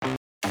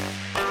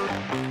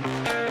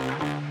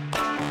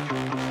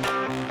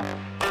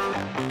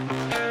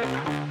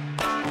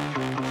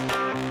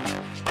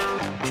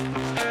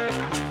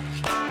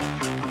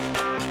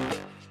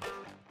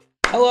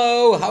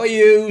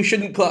you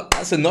shouldn't clap.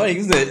 That's annoying,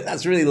 isn't it?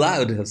 That's really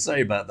loud.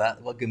 Sorry about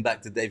that. Welcome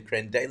back to Dave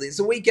Crane Daily. It's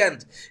a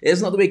weekend.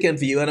 It's not the weekend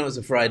for you. I know it's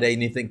a Friday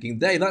and you're thinking,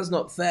 Dave, that's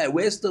not fair.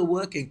 We're still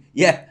working.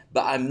 Yeah,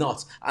 but I'm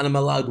not. And I'm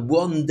allowed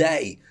one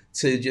day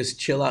to just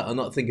chill out and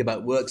not think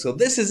about work. So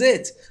this is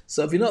it.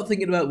 So if you're not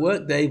thinking about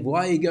work, Dave,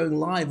 why are you going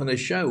live on a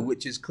show,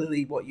 which is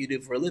clearly what you do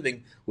for a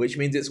living, which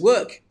means it's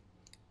work?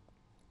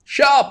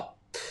 Sharp!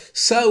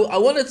 So I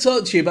want to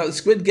talk to you about the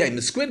Squid Game.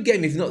 The Squid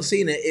Game, if you've not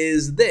seen it,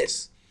 is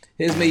this.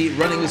 Here's me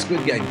running the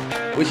Squid Game,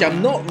 which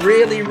I'm not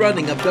really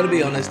running. I've got to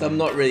be honest, I'm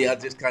not really. I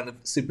just kind of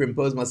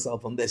superimposed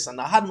myself on this, and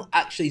I hadn't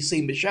actually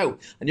seen the show.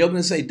 And you're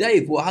going to say,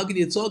 Dave, well, how can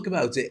you talk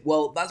about it?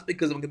 Well, that's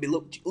because I'm going to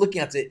be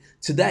looking at it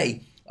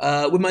today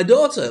with my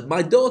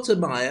daughter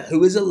Maya,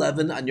 who is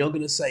 11, and you're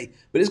going to say,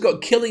 but it's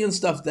got killing and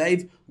stuff,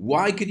 Dave.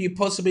 Why could you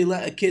possibly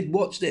let a kid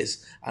watch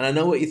this? And I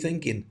know what you're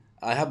thinking.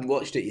 I haven't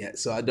watched it yet,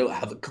 so I don't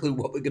have a clue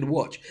what we're going to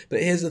watch.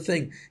 But here's the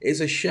thing. It's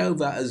a show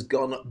that has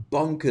gone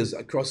bonkers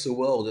across the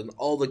world, and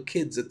all the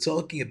kids are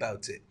talking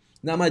about it.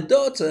 Now, my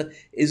daughter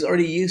is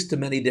already used to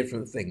many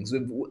different things.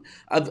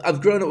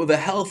 I've grown up with a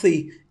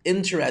healthy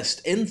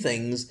interest in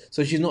things,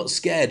 so she's not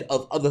scared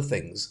of other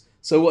things.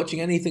 So watching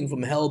anything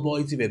from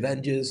Hellboy to the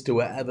Avengers to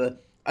whatever,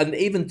 and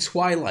even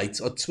Twilight,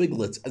 or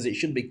Twiglet as it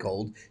should be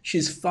called,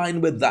 she's fine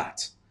with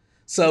that.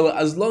 So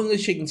as long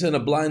as she can turn a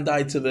blind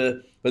eye to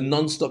the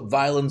non-stop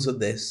violence of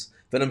this,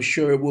 then I'm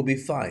sure it will be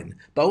fine.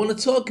 But I want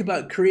to talk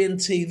about Korean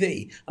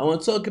TV. I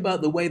want to talk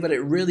about the way that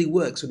it really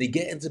works when you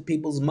get into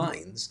people's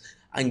minds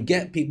and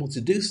get people to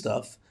do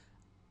stuff.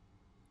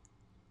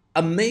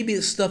 And maybe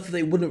it's stuff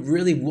they wouldn't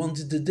really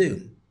wanted to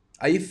do.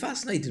 Are you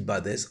fascinated by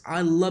this?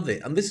 I love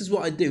it. And this is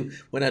what I do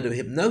when I do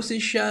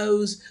hypnosis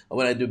shows or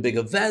when I do big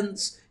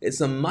events. It's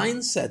a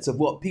mindset of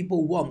what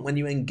people want when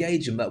you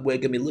engage them that we're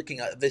going to be looking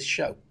at this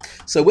show.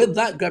 So with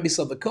that, grab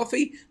yourself a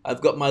coffee.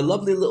 I've got my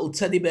lovely little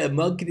teddy bear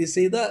mug. Can you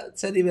see that?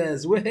 Teddy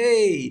bears.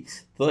 Way!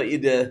 Thought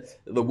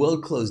the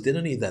world closed in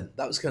on you then.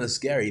 That was kind of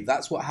scary.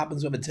 That's what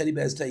happens when the teddy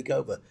bears take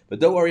over. But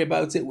don't worry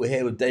about it. We're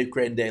here with Dave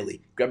Crane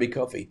Daily. Grab your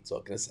coffee.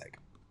 Talk in a sec.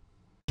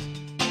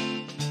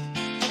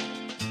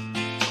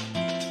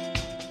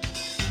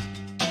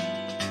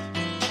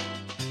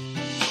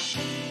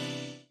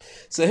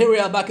 So here we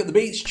are back at the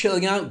beach,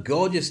 chilling out.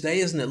 Gorgeous day,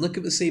 isn't it? Look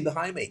at the sea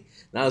behind me.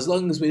 Now, as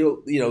long as we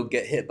don't,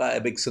 get hit by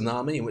a big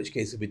tsunami, in which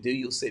case if we do,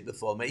 you'll see it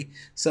before me.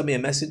 Send me a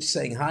message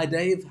saying, hi,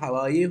 Dave, how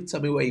are you? Tell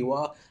me where you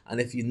are.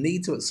 And if you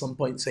need to at some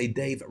point, say,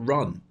 Dave,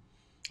 run.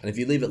 And if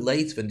you leave it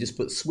late, then just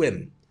put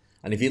swim.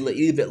 And if you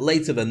leave it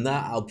later than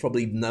that, I'll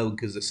probably know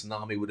because the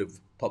tsunami would have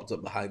popped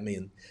up behind me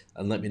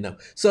and let me know.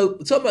 So,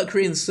 talk about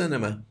Korean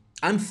cinema.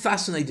 I'm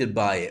fascinated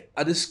by it.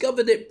 I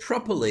discovered it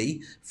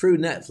properly through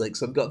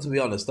Netflix, I've got to be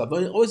honest. I've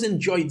always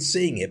enjoyed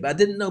seeing it, but I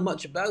didn't know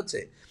much about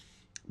it.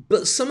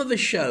 But some of the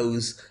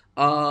shows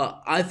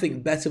are, I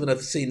think, better than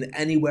I've seen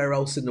anywhere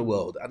else in the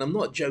world. And I'm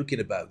not joking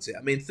about it.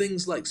 I mean,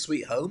 things like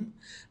Sweet Home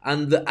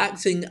and the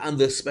acting and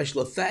the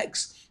special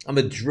effects and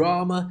the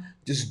drama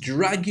just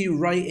drag you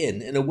right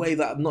in a way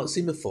that I've not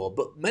seen before.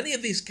 But many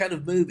of these kind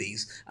of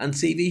movies and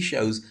TV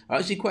shows are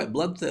actually quite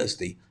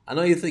bloodthirsty. I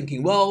know you're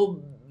thinking,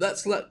 well,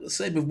 that's like the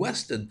same with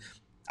Western.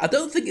 I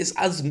don't think it's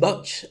as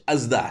much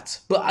as that,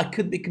 but I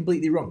could be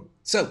completely wrong.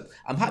 So,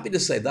 I'm happy to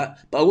say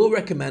that, but I will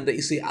recommend that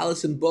you see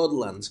Alice in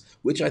Borderlands,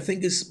 which I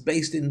think is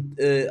based in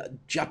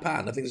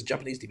Japan. I think it's a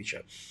Japanese TV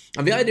show.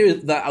 And the idea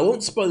is that, I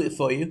won't spoil it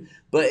for you,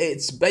 but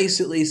it's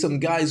basically some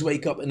guys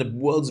wake up in the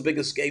world's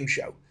biggest game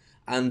show.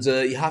 And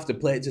you have to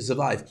play it to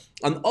survive.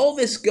 And all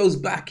this goes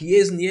back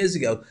years and years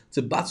ago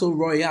to Battle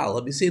Royale.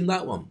 Have you seen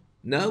that one?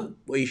 No?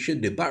 Well, you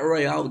should do. Battle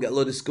Royale, we get a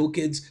load of school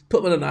kids,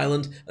 put them on an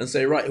island, and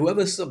say, right,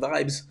 whoever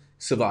survives,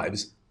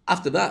 survives.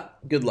 After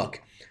that, good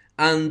luck.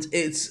 And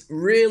it's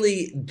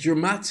really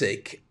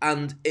dramatic,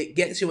 and it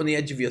gets you on the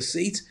edge of your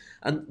seat.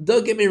 And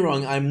don't get me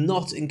wrong, I'm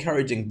not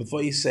encouraging,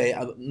 before you say,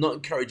 I'm not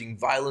encouraging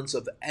violence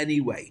of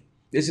any way.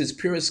 This is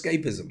pure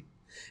escapism.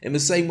 In the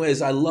same way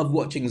as I love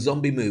watching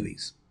zombie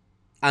movies.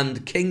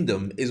 And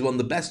Kingdom is one of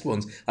the best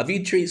ones. Have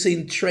you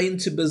seen Train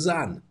to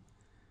Busan?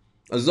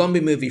 A zombie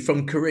movie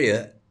from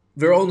Korea.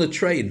 They're all on a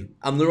train,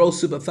 and they're all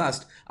super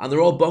fast, and they're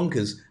all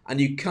bonkers,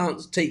 and you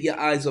can't take your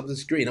eyes off the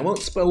screen. I won't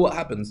spoil what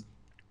happens.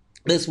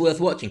 It's worth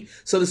watching.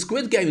 So the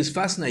Squid Game is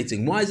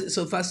fascinating. Why is it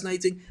so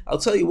fascinating? I'll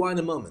tell you why in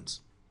a moment.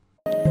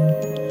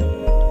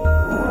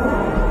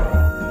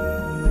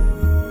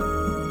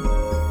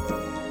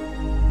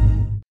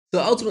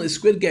 So ultimately,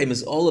 Squid Game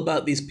is all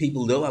about these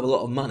people who don't have a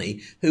lot of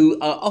money who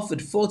are offered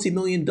 $40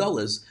 million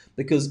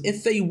because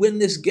if they win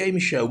this game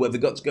show where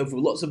they've got to go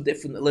through lots of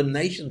different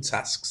elimination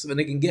tasks, then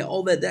they can get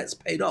all their debts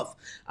paid off.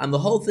 And the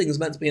whole thing is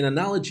meant to be an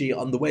analogy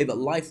on the way that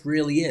life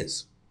really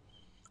is.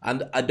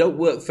 And I don't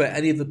work for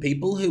any of the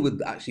people who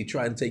would actually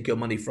try and take your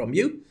money from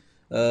you.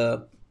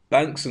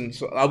 Banks and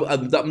so,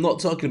 I'm not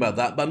talking about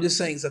that, but I'm just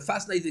saying it's a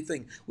fascinating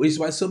thing, which is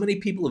why so many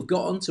people have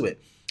got onto it.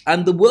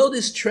 And the world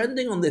is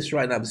trending on this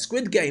right now. The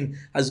Squid Game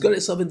has got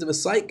itself into the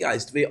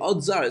zeitgeist. The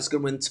odds are it's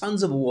going to win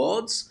tons of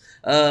awards,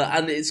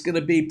 and it's going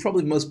to be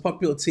probably the most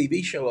popular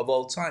TV show of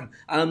all time.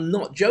 And I'm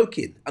not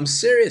joking. I'm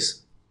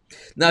serious.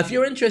 Now, if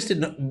you're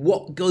interested in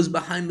what goes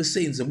behind the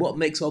scenes and what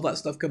makes all that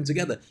stuff come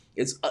together,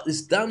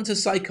 it's down to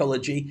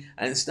psychology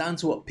and it's down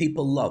to what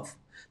people love.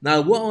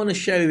 Now, what I want to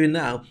share with you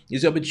now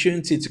is the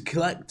opportunity to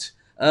collect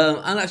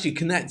and actually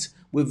connect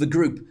with the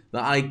group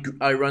that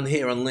I run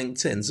here on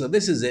LinkedIn. So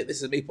this is it.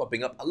 This is me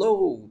popping up.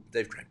 Hello,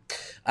 Dave Crane.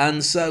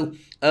 And so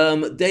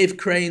Dave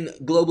Crane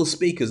Global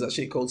Speakers,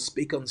 actually called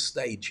Speak on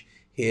Stage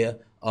here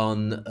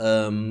on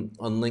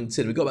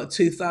LinkedIn. We've got about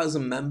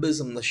 2,000 members,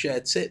 and they share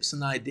tips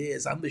and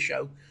ideas and the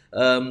show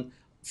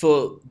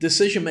for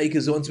decision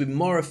makers who want to be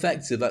more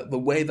effective at the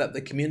way that they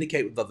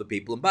communicate with other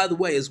people. And by the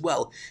way, as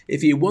well,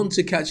 if you want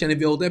to catch any of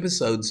the old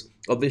episodes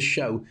of this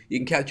show, you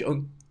can catch it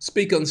on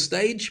Speak on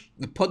Stage.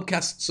 The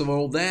podcasts are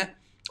all there,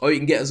 or you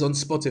can get us on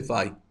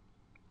Spotify.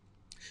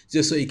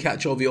 Just so you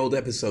catch all the old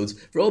episodes.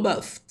 They're all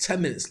about 10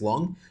 minutes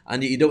long,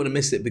 and you don't want to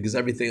miss it because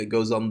everything that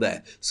goes on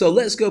there. So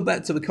let's go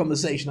back to the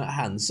conversation at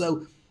hand.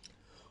 So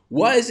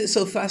why is it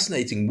so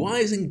fascinating? Why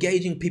is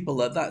engaging people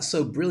like that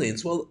so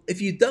brilliant? Well,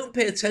 if you don't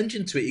pay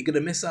attention to it, you're going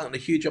to miss out on a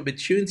huge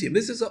opportunity. And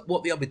this is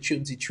what the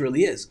opportunity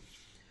truly is.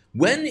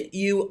 When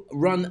you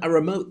run a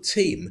remote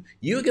team,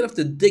 you're going to have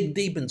to dig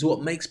deep into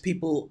what makes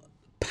people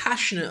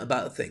passionate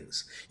about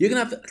things. You're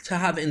going to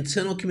have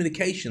internal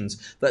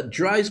communications that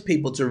drives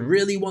people to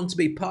really want to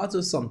be part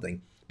of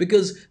something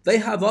because they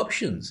have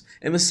options.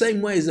 In the same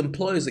way as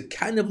employers are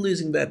kind of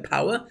losing their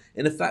power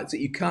in the fact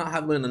that you can't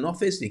have them in an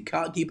office, you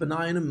can't keep an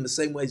eye on them in the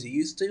same way as you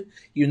used to,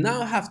 you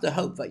now have to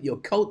hope that your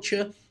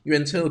culture, your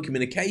internal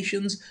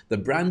communications, the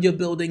brand you're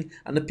building,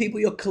 and the people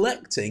you're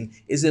collecting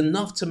is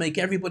enough to make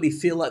everybody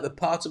feel like they're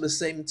part of the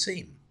same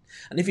team.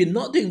 And if you're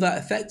not doing that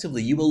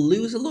effectively, you will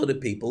lose a lot of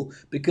people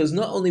because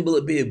not only will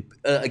it be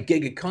a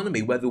gig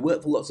economy where they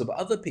work for lots of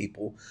other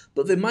people,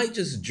 but they might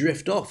just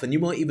drift off and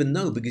you won't even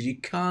know because you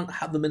can't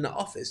have them in the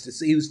office to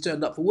see who's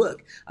turned up for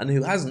work and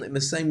who hasn't in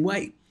the same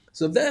way.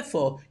 So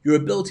therefore, your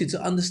ability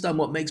to understand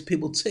what makes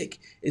people tick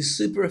is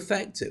super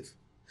effective.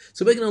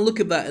 So we're going to look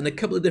at that in a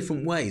couple of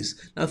different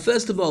ways. Now,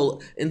 first of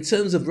all, in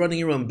terms of running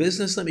your own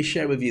business, let me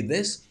share with you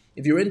this.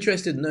 If you're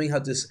interested in knowing how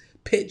to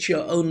pitch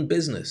your own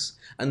business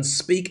and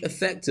speak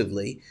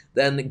effectively,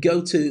 then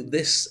go to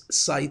this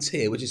site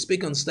here, which is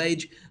Speak on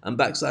Stage and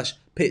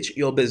 / pitch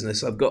your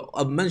business.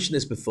 I've mentioned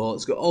this before.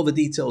 It's got all the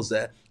details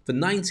there. For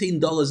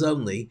 $19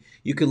 only,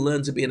 you can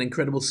learn to be an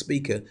incredible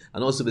speaker,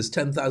 and also there's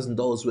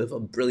 $10,000 worth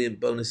of brilliant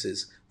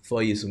bonuses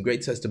for you, some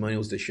great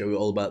testimonials to show you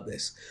all about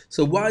this.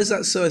 So why is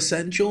that so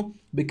essential?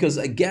 Because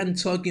again,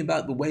 talking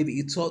about the way that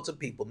you talk to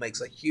people makes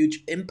a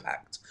huge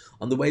impact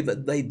on the way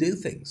that they do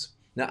things.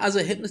 Now, as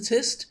a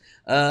hypnotist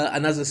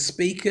and as a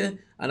speaker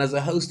and as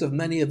a host of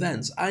many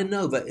events, I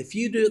know that if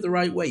you do it the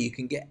right way, you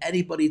can get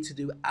anybody to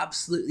do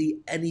absolutely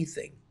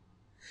anything.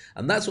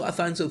 And that's what I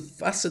find so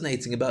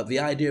fascinating about the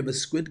idea of a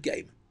Squid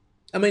Game.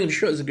 I mean, I'm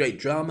sure it's a great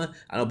drama,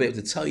 and I'll be able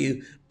to tell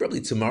you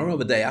probably tomorrow or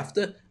the day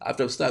after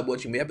I've started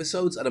watching the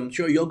episodes, and I'm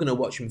sure you're going to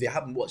watch them if you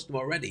haven't watched them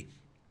already.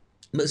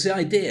 But it's the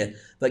idea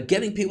that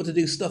getting people to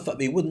do stuff that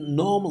they wouldn't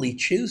normally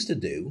choose to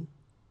do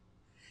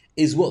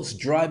is what's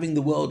driving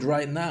the world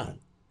right now.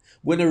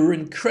 We're in an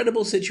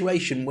incredible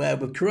situation where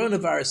with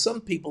coronavirus,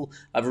 some people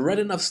have read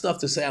enough stuff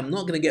to say, I'm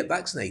not going to get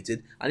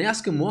vaccinated, and you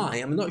ask them why,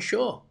 I'm not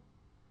sure.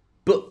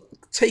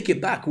 But take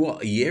it back, a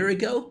year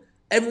ago?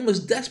 Everyone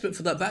was desperate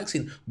for that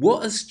vaccine.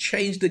 What has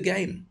changed the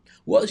game?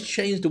 What has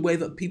changed the way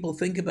that people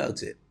think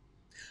about it?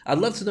 I'd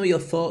love to know your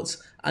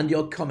thoughts and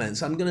your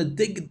comments. I'm going to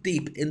dig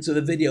deep into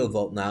the video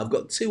vault now. I've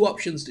got two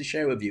options to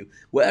share with you.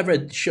 Whatever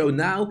I show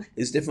now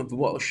is different from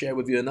what I'll share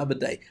with you another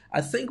day.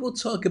 I think we'll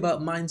talk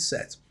about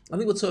mindset. I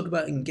think we'll talk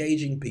about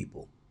engaging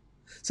people.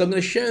 So I'm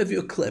going to share with you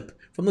a clip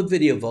from the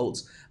video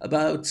vault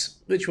about,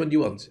 which one do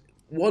you want?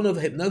 One of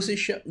a hypnosis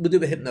show. We'll do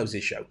the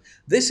hypnosis show.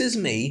 This is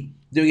me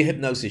doing a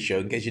hypnosis show.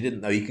 In case you didn't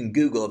know, you can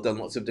Google. I've done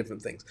lots of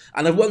different things,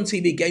 and I've won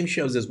TV game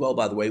shows as well,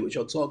 by the way, which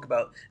I'll talk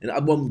about. And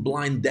I've won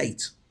Blind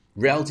Date,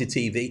 reality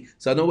TV.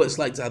 So I know what it's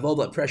like to have all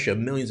that pressure,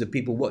 millions of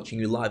people watching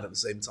you live at the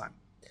same time,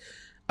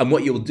 and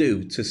what you'll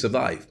do to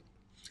survive.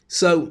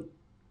 So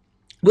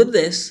with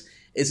this,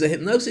 it's a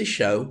hypnosis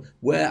show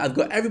where I've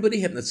got everybody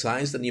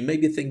hypnotized, and you may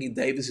be thinking,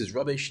 Dave, this is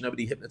rubbish,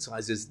 nobody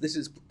hypnotizes. This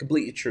is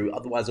completely true,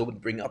 otherwise I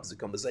wouldn't bring it up as a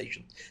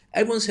conversation.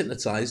 Everyone's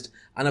hypnotized,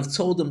 and I've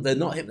told them they're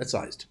not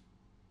hypnotized.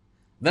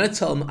 Then I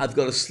tell them I've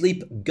got a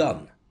sleep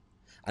gun,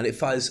 and it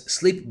fires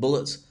sleep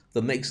bullets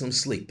that makes them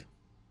sleep.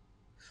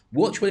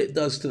 Watch what it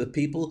does to the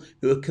people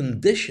who are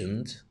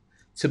conditioned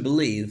to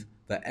believe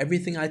that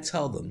everything I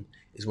tell them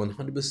is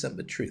 100%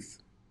 the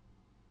truth.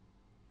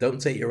 Don't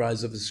take your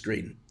eyes off the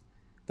screen.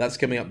 That's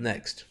coming up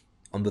next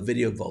on the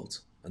Video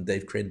Vault on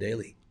Dave Crane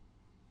Daily.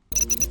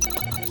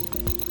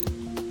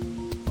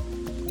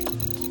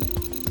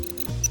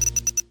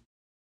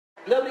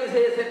 Nobody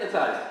here is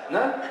hypnotized,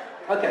 no?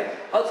 Okay,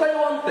 I'll tell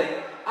you one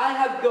thing. I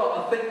have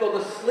got a thing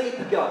called a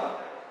sleep gun.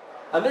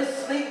 And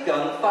this sleep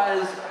gun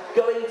fires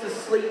going to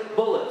sleep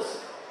bullets.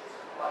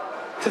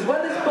 Because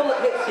when this bullet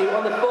hits you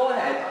on the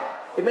forehead,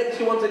 it makes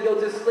you want to go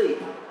to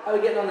sleep. How are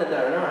we getting on there,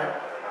 Darren? All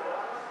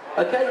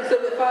right. Okay, so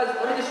it fires,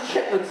 let me just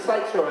check the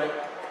sights all right.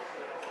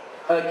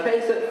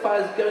 Okay, so it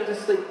fires going to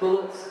sleep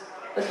bullets.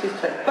 Let's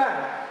just check.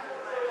 Bang.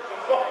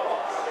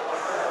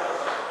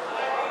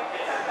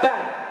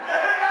 Bang.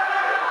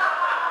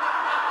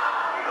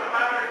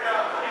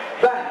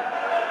 Bang.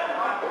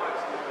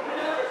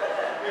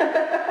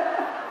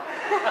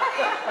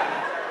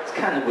 It's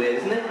kind of weird,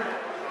 isn't it?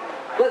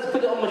 Let's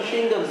put it on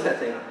machine gun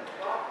setting.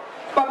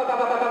 Bang, bang, bang,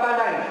 bang, bang, bang,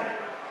 bang.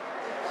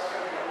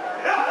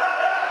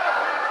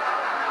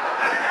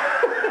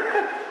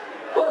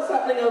 What's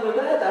happening over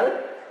there, Darren?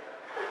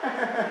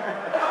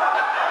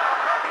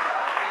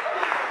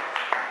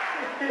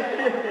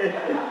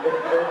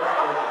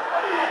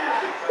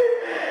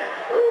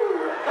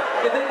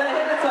 You think they're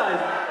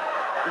hypnotised?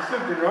 There's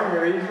something wrong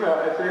with these lot,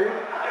 I see.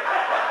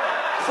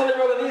 Something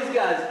wrong with these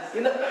guys.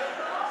 You know,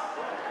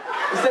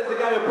 it says the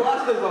guy with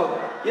plasters on.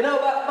 You know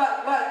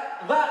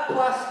that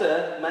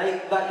plaster,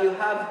 mate, that you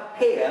have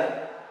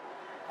here.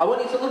 I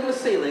want you to look at the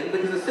ceiling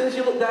because as soon as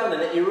you look down in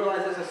it, you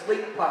realise it's a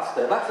sleep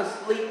plaster. That's a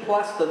sleep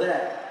plaster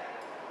there.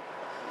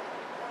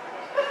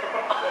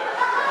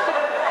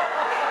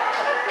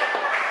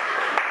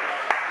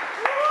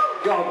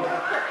 God.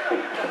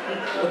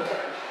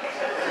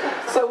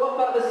 So what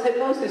about this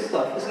hypnosis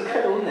stuff? It's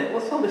incredible, isn't it?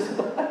 What's all this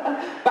stuff?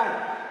 Bang.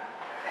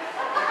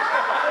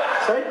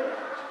 Sorry?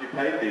 You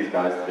paid these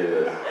guys to do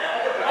this.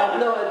 I've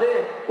no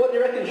idea. What do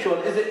you reckon, Sean?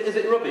 Is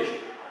it rubbish?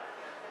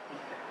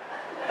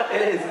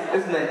 It is,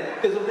 isn't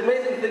it? Because the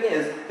amazing thing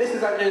is, this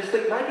is actually a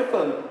sleep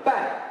microphone.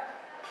 Bang!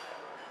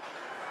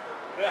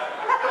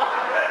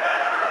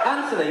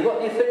 Anthony, what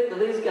do you think of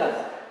these guys?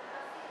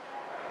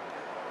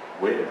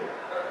 Weird.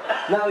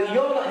 Now,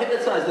 you're not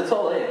hypnotised at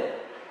all, are you?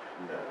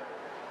 No.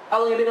 How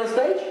long have you been on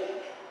stage?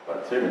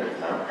 About 2 minutes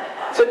now.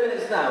 2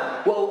 minutes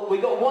now. Well, we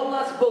got one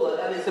last bullet,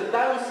 and it's a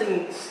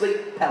bouncing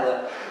sleep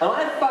pellet. And when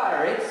I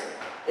fire it,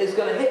 it's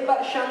going to hit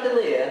that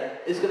chandelier,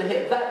 it's going to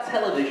hit that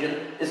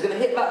television, it's going to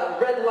hit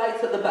that red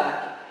light at the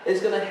back, it's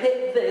going to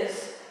hit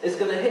this, it's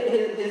going to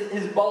hit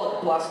his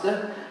bollock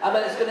plaster, and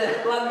then it's going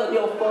to land on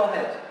your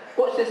forehead.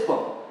 Watch this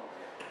one.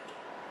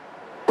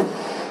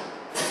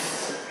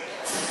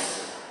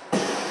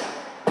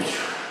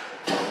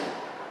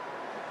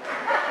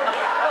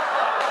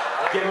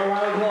 Give him a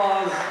round of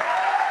applause.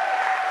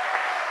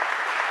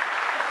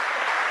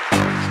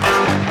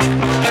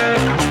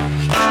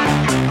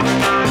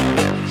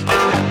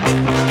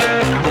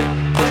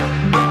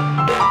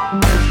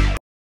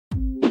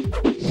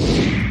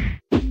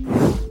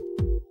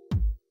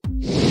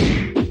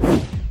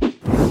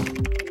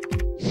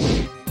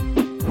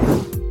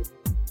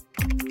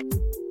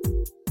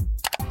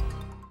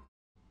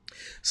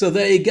 So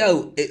there you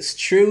go. It's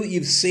true.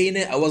 You've seen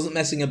it. I wasn't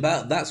messing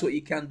about. That's what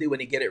you can do when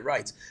you get it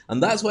right.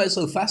 And that's why it's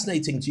so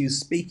fascinating to you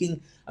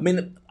speaking. I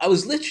mean, I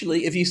was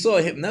literally, if you saw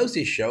a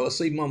hypnosis show or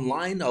see them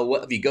online or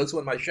whatever, you go to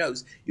one of my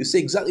shows, you'll see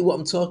exactly what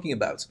I'm talking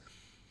about.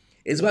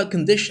 It's about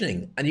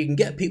conditioning, and you can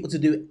get people to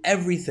do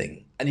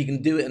everything. And you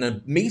can do it in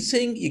a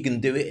meeting, you can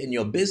do it in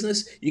your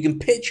business, you can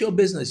pitch your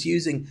business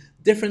using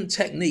different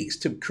techniques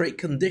to create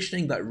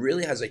conditioning that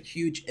really has a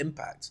huge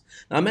impact.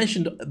 Now, I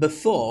mentioned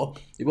before,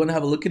 if you want to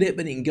have a look at it,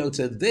 then you can go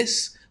to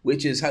this,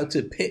 which is how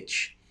to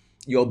pitch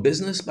your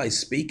business by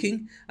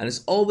speaking, and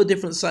it's all the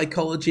different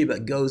psychology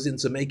that goes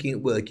into making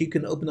it work. You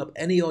can open up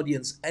any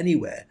audience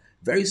anywhere,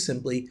 very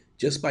simply,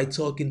 just by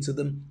talking to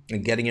them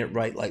and getting it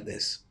right like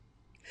this.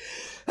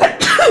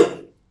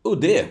 Oh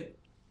dear.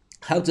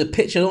 How to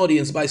pitch an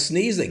audience by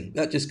sneezing.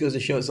 That just goes to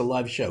show it's a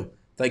live show.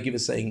 Thank you for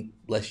saying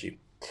bless you.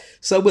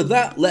 So with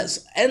that,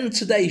 let's end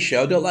today's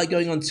show. I don't like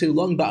going on too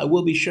long, but I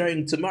will be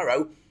sharing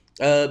tomorrow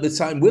the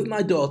time with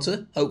my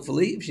daughter,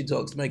 hopefully, if she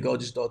talks to my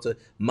gorgeous daughter,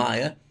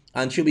 Maya,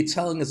 and she'll be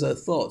telling us her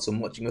thoughts on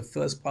watching the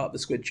first part of the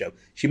Squid Show.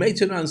 She may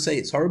turn around and say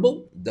it's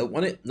horrible, don't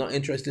want it, not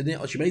interested in it,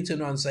 or she may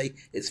turn around and say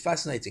it's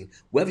fascinating.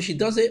 Whether she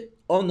does it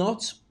or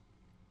not,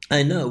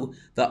 I know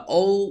that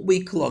all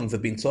week long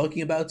they've been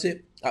talking about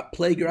it at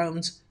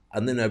playgrounds,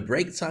 and then her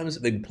break times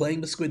have been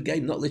playing the Squid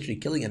Game, not literally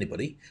killing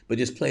anybody, but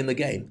just playing the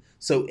game.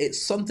 So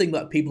it's something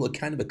that people are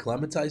kind of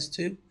acclimatized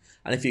to.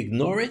 And if you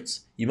ignore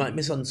it, you might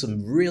miss on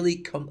some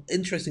really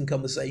interesting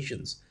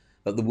conversations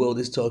that the world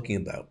is talking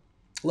about.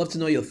 Love to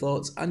know your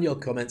thoughts and your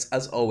comments.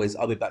 As always,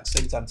 I'll be back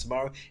same time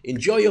tomorrow.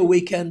 Enjoy your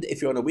weekend if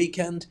you're on a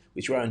weekend,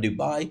 which we're in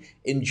Dubai.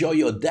 Enjoy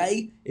your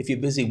day if you're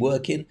busy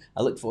working.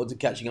 I look forward to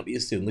catching up with you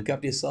soon. Look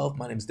after yourself.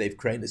 My name is Dave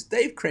Crane. It's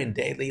Dave Crane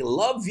Daily.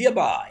 Love you.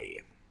 Bye.